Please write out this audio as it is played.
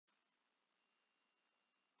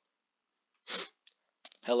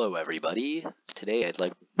Hello everybody. Today I'd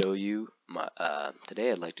like to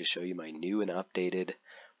show you my new and updated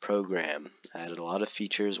program. I added a lot of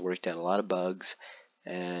features, worked out a lot of bugs,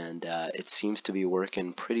 and it seems to be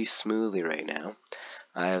working pretty smoothly right now.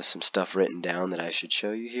 I have some stuff written down that I should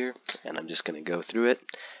show you here, and I'm just going to go through it.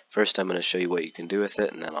 First I'm going to show you what you can do with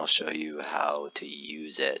it, and then I'll show you how to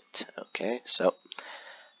use it. Okay, so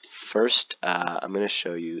first I'm going to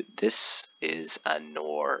show you, this is a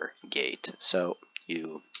NOR gate. So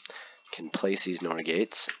you can place these NOR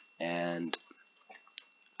gates, and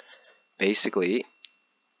basically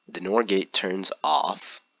the NOR gate turns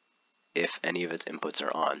off if any of its inputs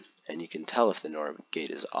are on, and you can tell if the NOR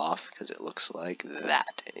gate is off because it looks like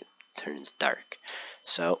that and it turns dark.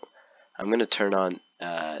 So I'm going to turn on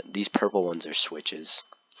these purple ones are switches,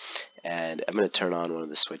 and I'm going to turn on one of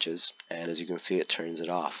the switches, and as you can see it turns it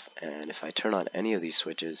off, and if I turn on any of these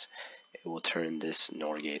switches it will turn this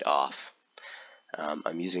NOR gate off.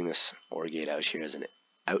 I'm using this OR gate out here as an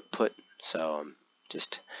output, so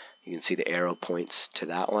you can see the arrow points to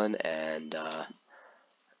that one, and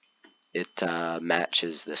it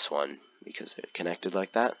matches this one because they're connected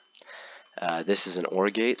like that. This is an OR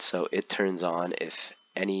gate, so it turns on if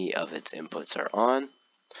any of its inputs are on,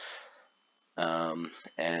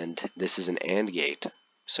 and this is an AND gate,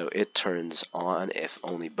 so it turns on if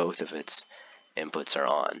only both of its inputs are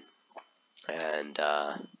on. And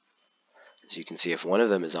as you can see, if one of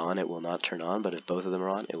them is on, it will not turn on, but if both of them are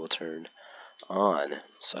on, it will turn on.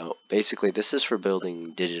 So basically this is for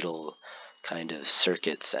building digital kind of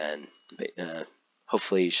circuits, and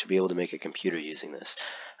hopefully you should be able to make a computer using this.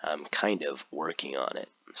 I'm kind of working on it.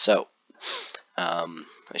 So I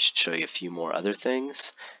should show you a few more other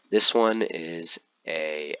things. This one is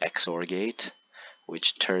a XOR gate,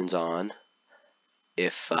 which turns on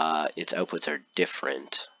if its outputs are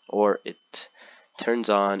different, or it turns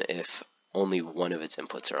on if only one of its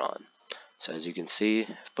inputs are on. So as you can see,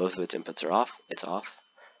 if both of its inputs are off, it's off.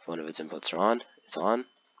 If one of its inputs are on, it's on.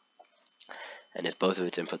 And if both of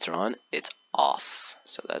its inputs are on, it's off.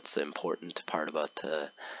 So that's the important part about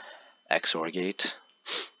the XOR gate.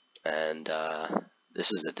 And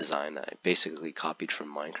this is a design that I basically copied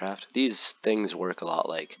from Minecraft. These things work a lot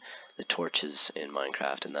like the torches in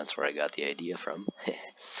Minecraft, and that's where I got the idea from.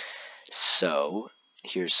 So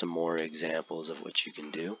here's some more examples of what you can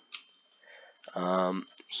do.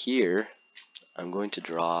 Here I'm going to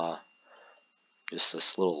draw just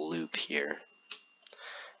this little loop here,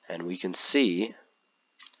 and we can see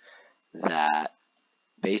that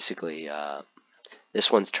basically this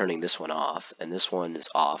one's turning this one off, and this one is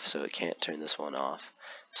off, so it can't turn this one off,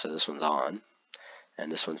 so this one's on, and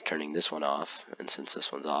this one's turning this one off, and since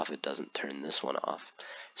this one's off it doesn't turn this one off,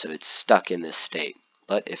 so it's stuck in this state.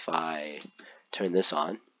 But if I turn this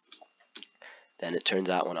on, then it turns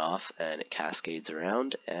that one off, and it cascades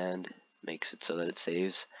around and makes it so that it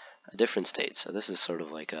saves a different state. So this is sort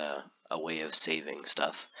of like a way of saving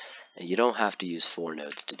stuff. And you don't have to use 4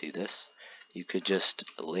 nodes to do this. You could just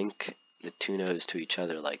link the 2 nodes to each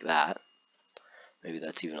other like that. Maybe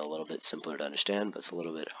that's even a little bit simpler to understand, but it's a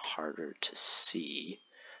little bit harder to see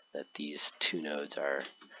that these 2 nodes are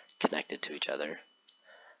connected to each other.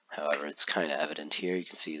 However, it's kind of evident here. You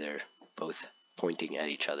can see they're both pointing at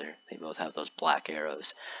each other. They both have those black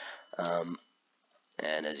arrows.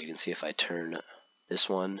 And as you can see, if I turn this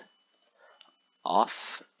one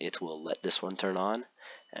off, it will let this one turn on,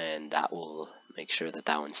 and that will make sure that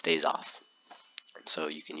that one stays off. So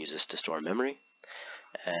you can use this to store memory,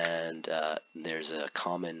 and there's a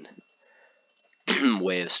common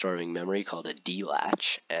way of storing memory called a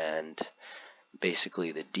D-latch, and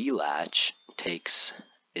basically the D-latch takes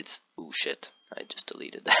its, oh shit, I just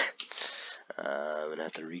deleted that. I'm gonna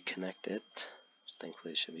have to reconnect it.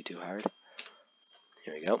 Thankfully it shouldn't be too hard.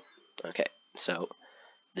 Here we go. Okay, so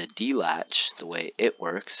the D-latch, the way it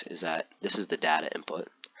works is that this is the data input.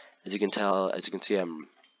 As you can see,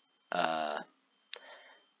 I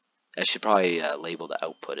should probably label the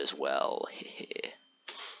output as well.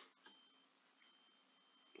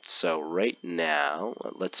 So right now,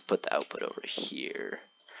 let's put the output over here.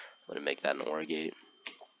 I'm gonna make that an OR gate.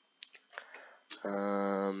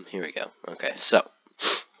 Here we go. Okay, so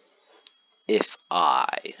if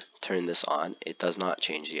I turn this on, it does not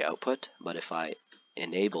change the output, but if I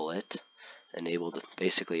enable it,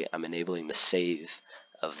 basically I'm enabling the save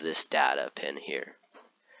of this data pin here.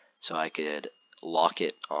 So I could lock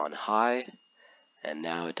it on high, and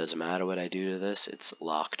now it doesn't matter what I do to this, it's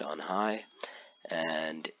locked on high.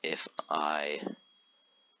 And if I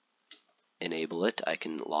enable it, I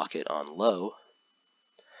can lock it on low,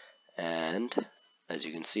 and as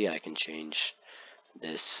you can see I can change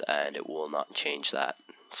this and it will not change that.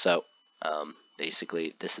 So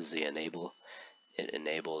basically this is the enable. It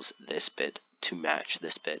enables this bit to match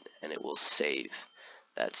this bit, and it will save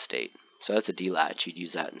that state. So that's a delatch. You'd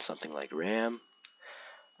use that in something like RAM.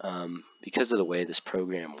 Because of the way this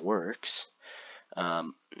program works,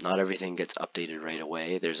 not everything gets updated right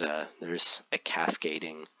away. There's a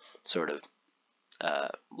cascading sort of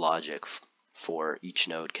logic for each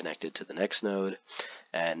node connected to the next node,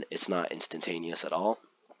 and it's not instantaneous at all.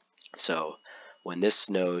 So when this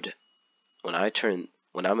node, when I'm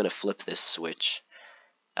going to flip this switch,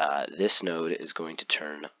 this node is going to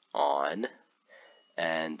turn on,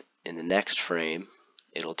 and in the next frame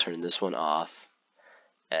it'll turn this one off,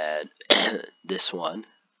 and this one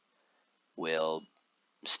will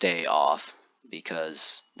stay off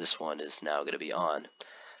because this one is now going to be on.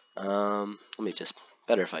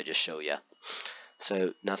 Better if I just show you.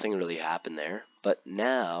 So nothing really happened there, but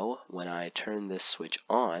now when I turn this switch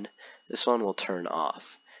on, this one will turn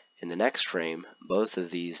off. In the next frame, both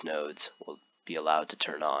of these nodes will be allowed to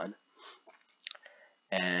turn on,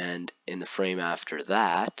 and in the frame after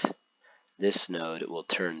that, this node will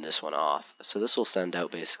turn this one off. So this will send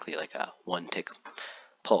out basically like a one-tick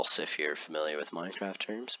pulse, if you're familiar with Minecraft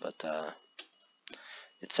terms, but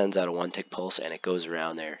it sends out a one-tick pulse and it goes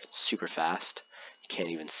around there super fast. You can't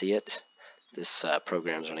even see it. This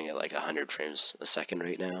program's running at like 100 frames a second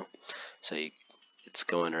right now, so it's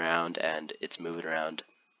going around and it's moving around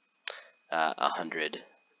 100.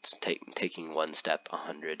 It's taking one step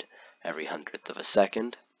 100 every 100th of a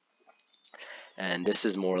second. And this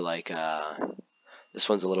is more like this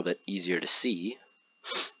one's a little bit easier to see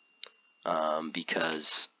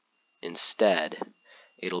because instead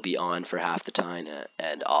it'll be on for half the time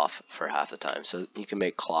and off for half the time. So you can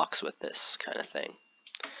make clocks with this kind of thing.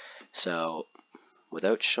 So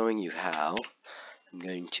without showing you how, I'm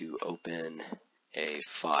going to open a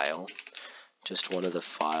file, just one of the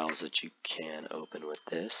files that you can open with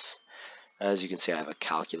this. As you can see, I have a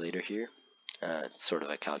calculator here. It's sort of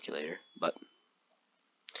a calculator, but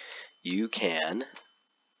you can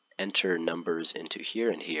enter numbers into here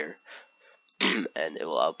and here, and it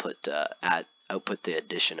will output the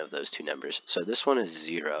addition of those two numbers. So this one is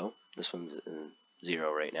 0. This one's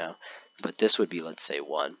 0 right now, but this would be, let's say,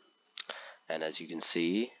 1. And as you can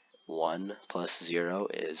see, 1 plus 0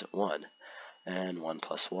 is 1, and 1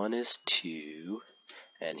 plus 1 is 2.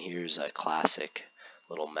 And here's a classic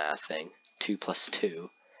little math thing: 2 plus 2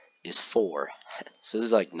 is 4. So this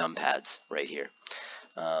is like numpads right here.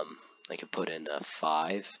 I could put in a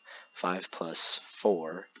 5. 5 plus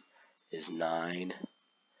 4 is 9,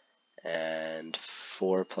 and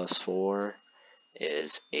 4 plus 4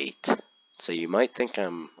 is 8. So you might think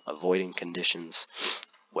I'm avoiding conditions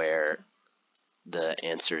where the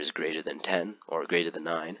answer is greater than 10 or greater than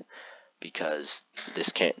 9, because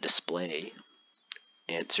this can't display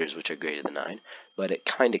answers which are greater than 9, but it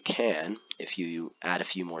kind of can if you add a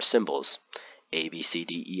few more symbols, A, B, C,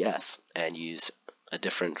 D, E, F, and use a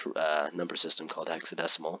different number system called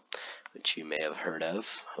hexadecimal, which you may have heard of,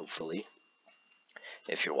 hopefully,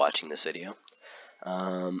 if you're watching this video.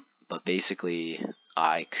 But basically,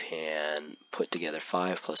 I can put together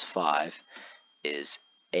 5 plus 5 is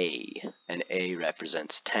A, and A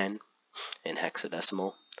represents 10 in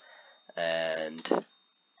hexadecimal, and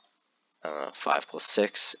 5 plus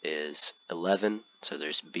 6 is 11, so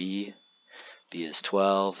there's B. B is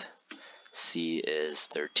 12, C is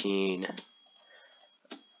 13,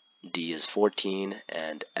 D is 14,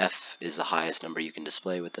 and F is the highest number you can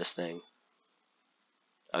display with this thing.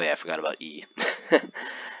 Oh yeah, I forgot about E.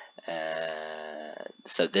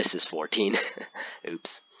 So this is 14.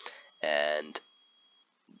 Oops. And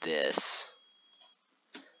this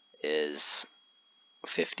is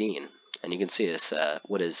 15. And you can see this,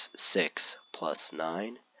 what is 6 plus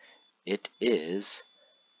 9? It is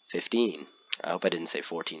 15. I hope I didn't say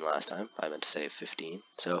 14 last time. I meant to say 15.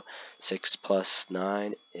 So 6 plus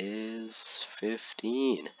 9 is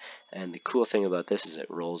 15. And the cool thing about this is it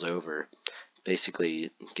rolls over. Basically,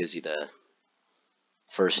 it gives you the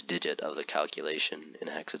first digit of the calculation in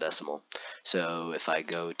hexadecimal. So if I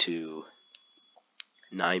go to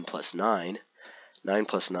 9 plus 9, 9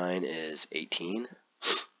 plus 9 is 18.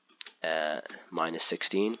 Minus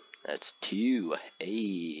 16, that's 2.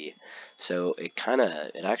 Hey. So it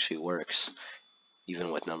actually works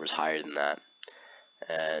even with numbers higher than that.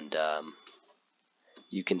 And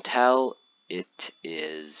you can tell it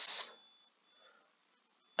is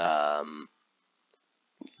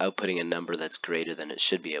outputting a number that's greater than it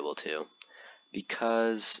should be able to,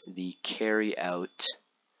 because the carry out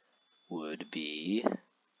would be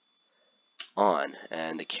on,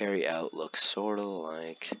 and the carry out looks sort of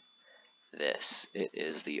like this. It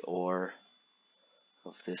is the OR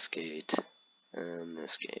of this gate and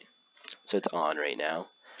this gate. So it's on right now,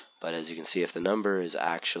 but as you can see, if the number is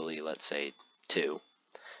actually, let's say, 2,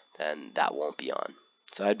 then that won't be on.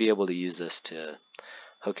 So I'd be able to use this to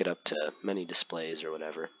hook it up to many displays or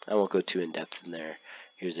whatever. I won't go too in depth in there.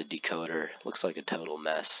 Here's a decoder. Looks like a total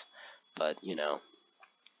mess, but you know,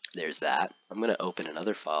 there's that. I'm gonna open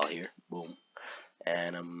another file here. Boom.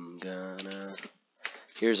 And I'm gonna,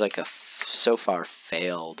 here's like a so far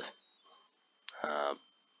failed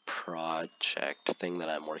project thing that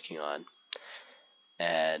I'm working on,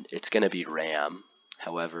 and it's gonna be RAM.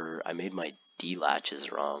 However, I made my D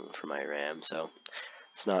latches wrong for my RAM, so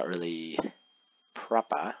it's not really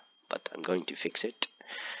proper, but I'm going to fix it.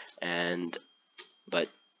 But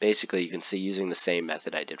basically, you can see, using the same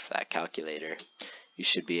method I did for that calculator, you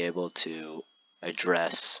should be able to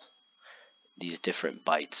address these different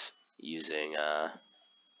bytes using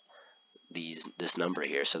this number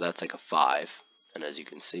here. So that's like a 5, and as you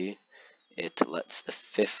can see, it lets the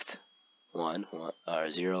fifth one, or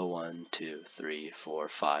 0, 1, 2, 3, 4,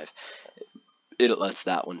 5, it lets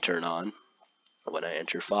that one turn on when I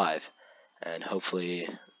enter 5, and hopefully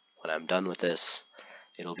when I'm done with this,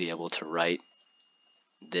 it'll be able to write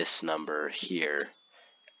this number here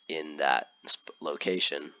in that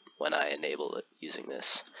location when I enable it using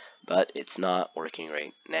this, but it's not working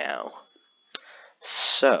right now.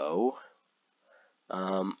 So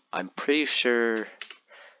I'm pretty sure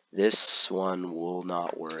this one will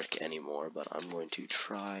not work anymore, but I'm going to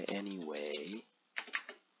try anyway.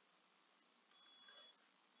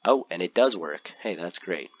 Oh, and it does work. Hey, that's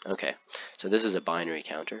great. Okay, so this is a binary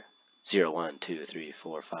counter. 0, 1, 2, 3,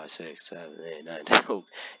 4, 5, 6, 7, 8, 9, 10. Oh,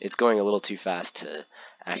 it's going a little too fast to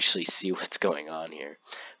actually see what's going on here.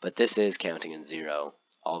 But this is counting in 0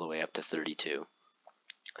 all the way up to 32.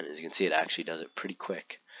 And as you can see, it actually does it pretty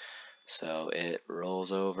quick. So it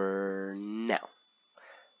rolls over now.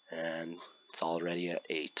 And it's already at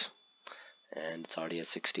 8. And it's already at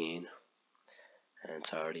 16. And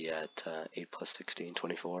it's already at 8 plus 16,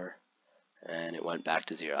 24. And it went back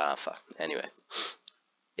to 0. Ah, fuck. Anyway.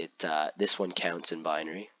 This one counts in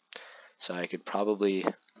binary, so I could probably,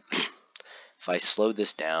 if I slowed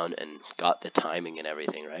this down and got the timing and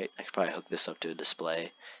everything right, I could probably hook this up to a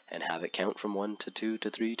display and have it count from 1 to 2 to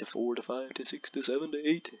 3 to 4 to 5 to 6 to 7 to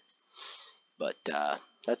 8. But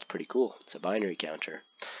that's pretty cool. It's a binary counter,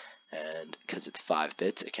 and because it's 5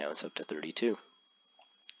 bits, it counts up to 32.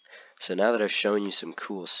 So now that I've shown you some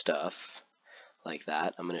cool stuff like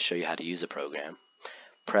that, I'm going to show you how to use a program.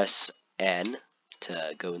 Press N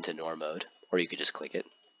to go into NOR mode, or you could just click it,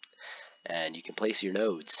 and you can place your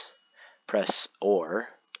nodes. Press OR,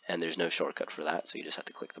 and there's no shortcut for that, so you just have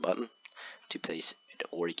to click the button to place an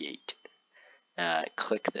OR gate.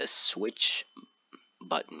 Click the switch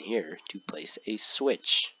button here to place a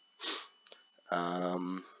switch.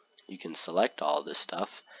 You can select all this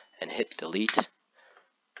stuff and hit delete.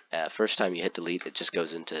 First time you hit delete, it just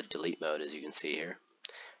goes into delete mode, as you can see here.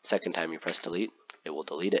 Second time you press delete, it will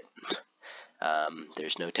delete it.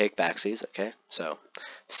 There's no take backsies, okay? So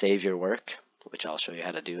save your work, which I'll show you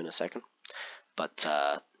how to do in a second. But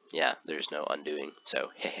yeah, there's no undoing. So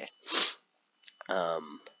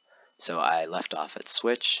so I left off at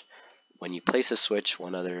switch. When you place a switch,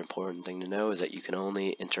 one other important thing to know is that you can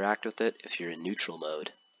only interact with it if you're in neutral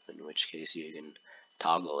mode, in which case you can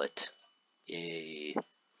toggle it. Yay!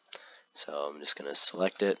 So I'm just gonna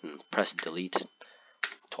select it and press delete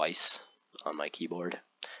twice on my keyboard.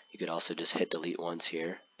 You could also just hit delete once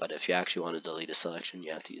here, but if you actually want to delete a selection,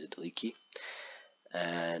 you have to use a delete key.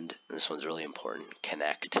 And this one's really important,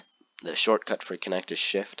 connect. The shortcut for connect is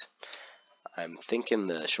shift. I'm thinking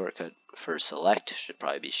the shortcut for select should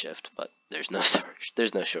probably be shift, but there's no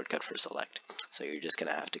shortcut for select, so you're just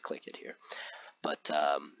gonna have to click it here. But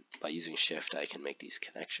by using shift, I can make these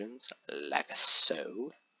connections like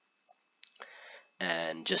so,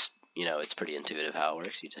 and just, you know, it's pretty intuitive how it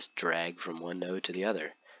works. You just drag from one node to the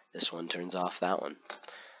other. This one turns off that one.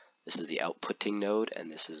 This is the outputting node,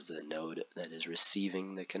 and this is the node that is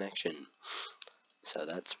receiving the connection. So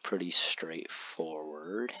that's pretty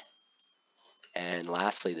straightforward. And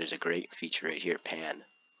lastly, there's a great feature right here, pan.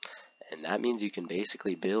 And that means you can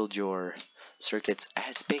basically build your circuits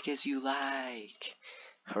as big as you like.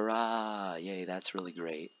 Hurrah! Yay, that's really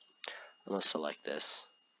great. I'm gonna select this.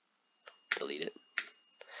 Delete it.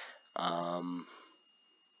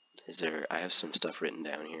 I have some stuff written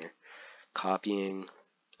down here. Copying.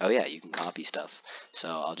 Oh yeah, you can copy stuff. So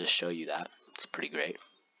I'll just show you that. It's pretty great.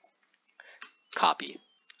 Copy.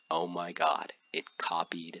 Oh my god, it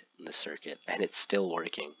copied the circuit, and it's still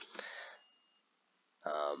working.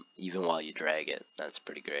 Even while you drag it. That's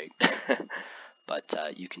pretty great. But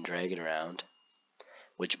you can drag it around.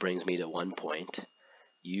 which brings me to 1 point.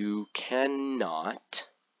 You cannot,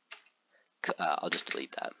 I'll just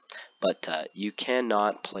delete that, but you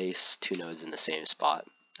cannot place 2 nodes in the same spot.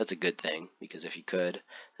 That's a good thing, because if you could,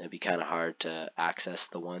 it'd be kind of hard to access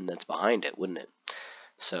the one that's behind it, wouldn't it?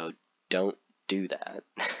 So don't do that.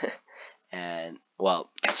 And,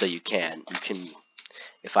 well, so you can,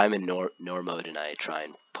 if I'm in NOR mode and I try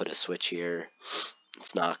and put a switch here,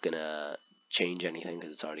 it's not gonna change anything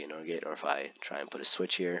because it's already a NOR gate. Or if I try and put a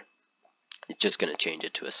switch here, it's just gonna change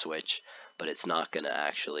it to a switch, but it's not gonna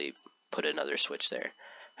actually put another switch there.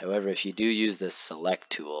 However, if you do use this select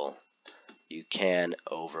tool, you can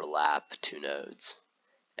overlap 2 nodes,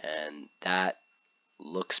 and that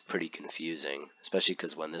looks pretty confusing, especially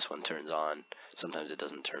because when this one turns on, sometimes it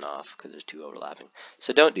doesn't turn off because there's 2 overlapping.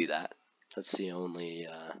 So don't do that. That's the only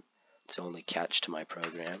catch to my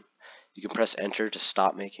program. You can press enter to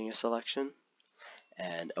stop making a selection.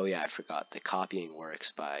 And oh yeah, I forgot, the copying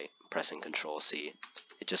works by pressing Control C.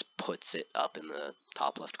 It just puts it up in the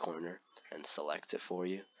top left corner and selects it for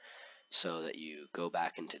you, so that you go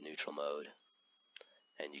back into neutral mode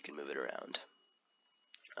and you can move it around.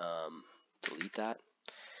 Delete that.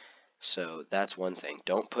 So that's one thing.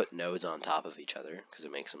 Don't put nodes on top of each other because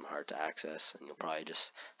it makes them hard to access, and you'll probably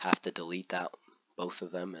just have to delete both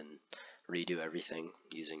of them and redo everything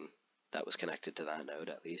using that was connected to that node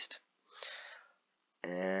at least.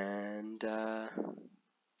 And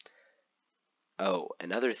oh,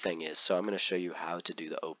 another thing is, so I'm going to show you how to do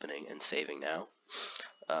the opening and saving now.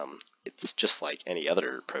 It's just like any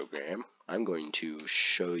other program. I'm going to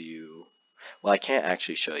show you, well, I can't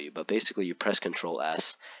actually show you, but basically you press Control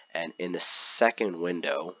S, and in the second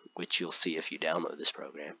window, which you'll see if you download this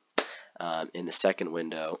program, in the second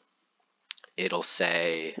window, it'll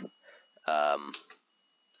say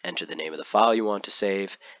enter the name of the file you want to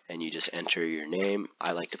save, and you just enter your name.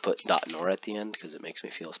 I like to put .nor at the end because it makes me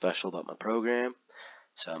feel special about my program.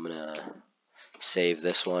 So I'm going to save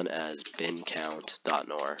this one as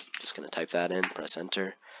bincount.nor. Just going to type that in, press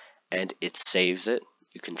enter, and it saves it.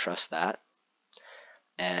 You can trust that.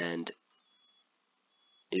 And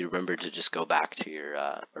you remember to just go back to your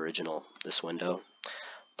original, this window.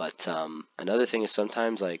 But another thing is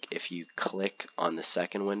sometimes, like, if you click on the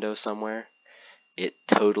second window somewhere, it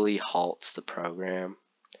totally halts the program,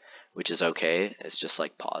 which is okay. It's just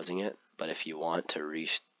like pausing it. But if you want to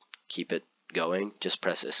keep it going, just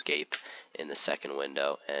press escape in the second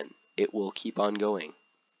window and it will keep on going.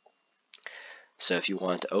 So if you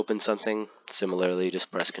want to open something, similarly,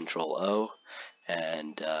 just press Control O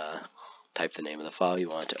and type the name of the file you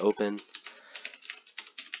want to open.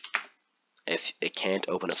 If it can't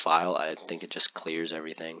open a file, I think it just clears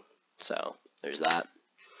everything. So there's that.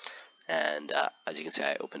 And as you can see,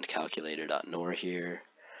 I opened calculator.nor here,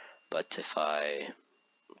 but if I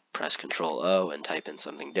press Control O and type in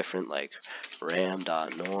something different like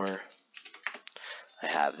ram.nor, I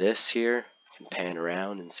have this here. I can pan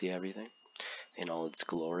around and see everything in all its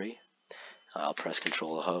glory. I'll press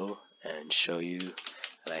Control O and show you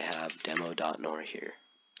that I have demo.nor here.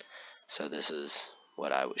 So this is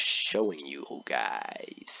what I was showing you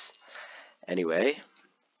guys. Anyway,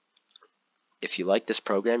 if you like this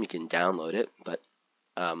program, you can download it, but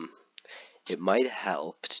it might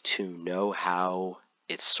help to know how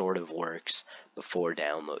it sort of works before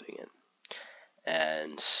downloading it.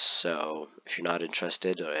 And so if you're not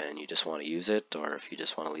interested and you just want to use it, or if you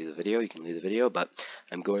just want to leave the video, you can leave the video, but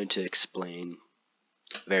I'm going to explain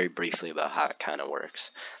very briefly about how it kind of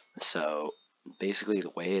works. So basically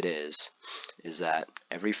the way it is that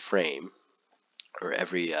every frame, or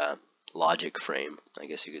every logic frame, I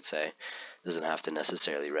guess you could say, doesn't have to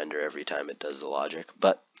necessarily render every time it does the logic,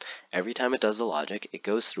 but every time it does the logic, it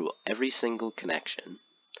goes through every single connection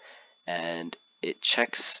and it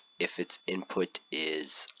checks if its input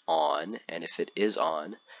is on, and if it is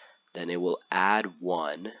on, then it will add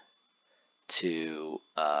 1 to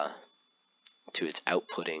its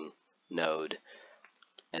outputting node,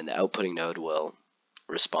 and the outputting node will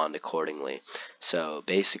respond accordingly. So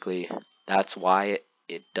basically, that's why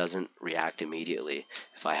it doesn't react immediately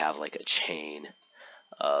if I have like a chain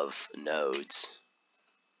of nodes.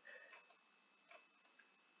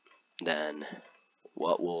 Then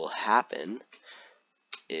what will happen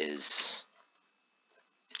is,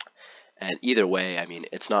 and either way, I mean,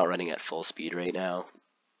 it's not running at full speed right now.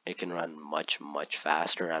 It can run much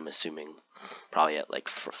faster. I'm assuming probably at like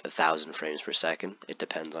 1,000 frames per second. It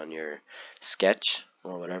depends on your sketch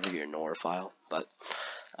or whatever, your NOR file. But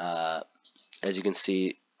as you can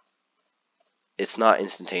see, it's not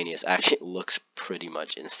instantaneous. Actually, it looks pretty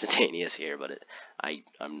much instantaneous here, but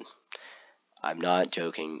I'm not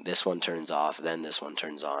joking. This one turns off, then this one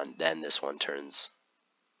turns on, then this one turns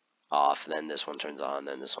off, then this one turns on,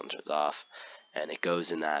 then this one turns off, and it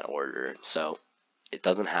goes in that order. So it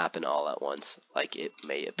doesn't happen all at once like it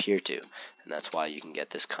may appear to, and that's why you can get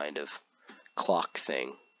this kind of clock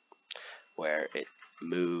thing where it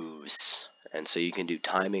moves, and so you can do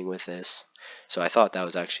timing with this. So I thought that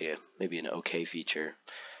was actually maybe an okay feature,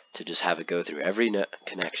 to just have it go through every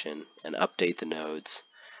connection and update the nodes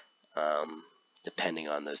depending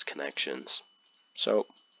on those connections. So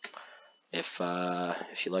if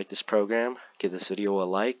you like this program, give this video a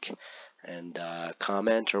like and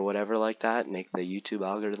comment or whatever like that. Make the YouTube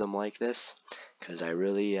algorithm like this, because I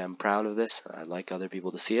really am proud of this. I'd like other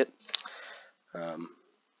people to see it.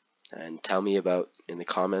 And tell me about in the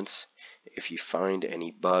comments if you find any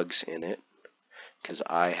bugs in it, because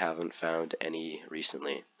I haven't found any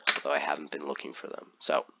recently, although I haven't been looking for them.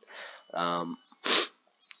 So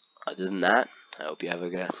other than that, I hope you have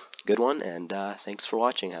a good one, and thanks for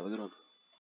watching. Have a good one.